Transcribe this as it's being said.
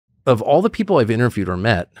of all the people I've interviewed or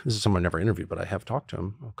met, this is someone I never interviewed, but I have talked to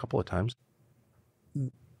him a couple of times.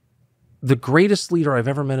 The greatest leader I've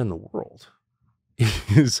ever met in the world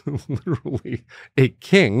is literally a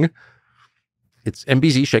king. It's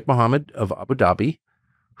MBZ, Sheik Mohamed of Abu Dhabi,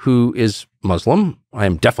 who is Muslim. I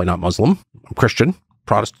am definitely not Muslim. I'm Christian,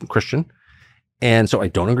 Protestant Christian. And so I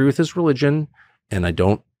don't agree with his religion, and I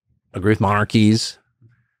don't agree with monarchies.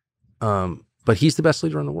 But he's the best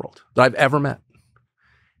leader in the world that I've ever met.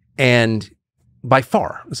 And by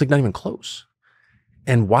far, it's like not even close.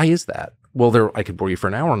 And why is that? Well, I could bore you for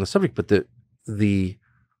an hour on the subject, but the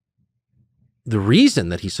reason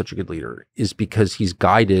that he's such a good leader is because he's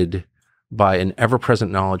guided by an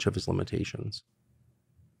ever-present knowledge of his limitations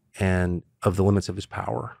and of the limits of his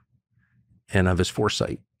power and of his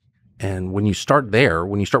foresight. And when you start there,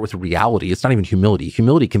 when you start with reality, it's not even humility.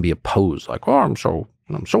 Humility can be opposed, like, oh, I'm so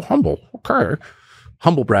humble. Okay.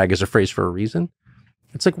 Humble brag is a phrase for a reason.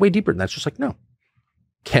 It's like way deeper than that. It's just like, no.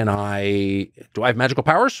 Do I have magical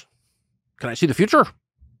powers? Can I see the future?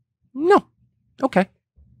 No. Okay.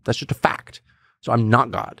 That's just a fact. So I'm not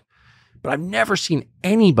God. But I've never seen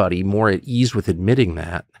anybody more at ease with admitting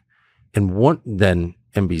that than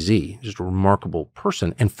MBZ, just a remarkable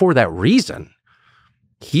person. And for that reason,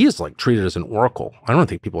 he is like treated as an oracle. I don't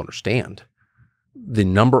think people understand the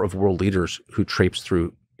number of world leaders who traipse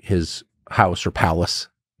through his house or palace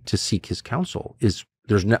to seek his counsel.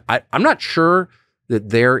 I'm not sure that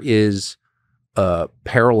there is a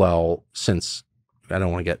parallel since, I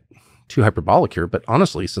don't want to get too hyperbolic here, but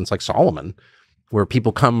honestly, since like Solomon, where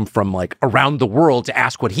people come from like around the world to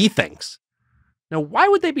ask what he thinks. Now, why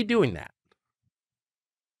would they be doing that?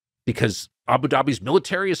 Because Abu Dhabi's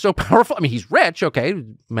military is so powerful. I mean, he's rich, okay,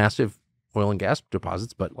 massive oil and gas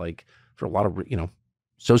deposits, but like for a lot of,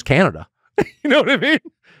 so's Canada. You know what I mean?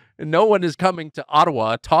 And no one is coming to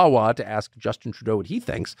Ottawa to ask Justin Trudeau what he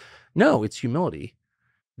thinks. No, it's humility.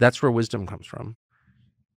 That's where wisdom comes from.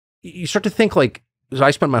 You start to think like,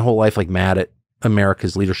 I spent my whole life like mad at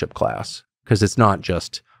America's leadership class because it's not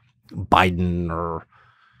just Biden or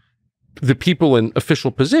the people in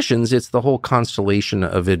official positions. It's the whole constellation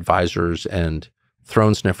of advisors and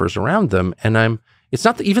throne sniffers around them. And it's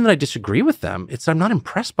not that even that I disagree with them. I'm not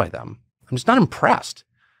impressed by them. I'm just not impressed.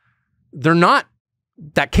 They're not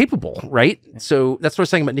that capable, right? So that's what I was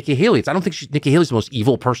saying about Nikki Haley. I don't think Nikki Haley's the most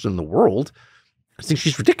evil person in the world. I think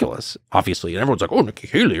she's ridiculous, obviously. And everyone's like, oh, Nikki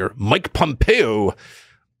Haley or Mike Pompeo.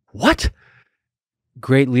 What?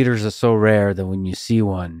 Great leaders are so rare that when you see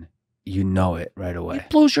one, you know it right away. It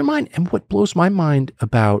blows your mind. And what blows my mind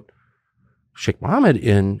about Sheikh Mohammed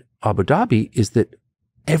in Abu Dhabi is that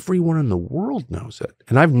everyone in the world knows it.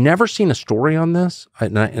 And I've never seen a story on this.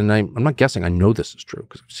 I'm not guessing. I know this is true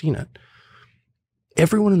because I've seen it.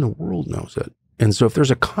 Everyone in the world knows it. And so if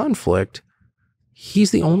there's a conflict,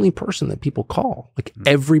 he's the only person that people call. Like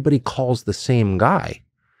everybody calls the same guy.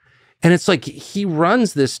 And it's like he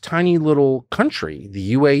runs this tiny little country,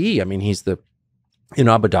 the UAE. I mean, in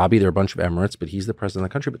Abu Dhabi, there are a bunch of emirates, but he's the president of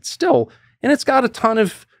the country. But still, and it's got a ton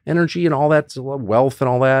of energy and all that, a lot of wealth and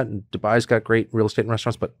all that. And Dubai's got great real estate and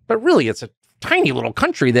restaurants. But really, it's a tiny little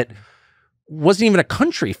country that wasn't even a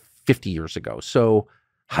country 50 years ago. So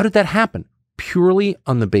how did that happen? Purely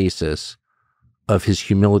on the basis of his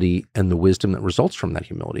humility and the wisdom that results from that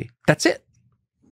humility. That's it.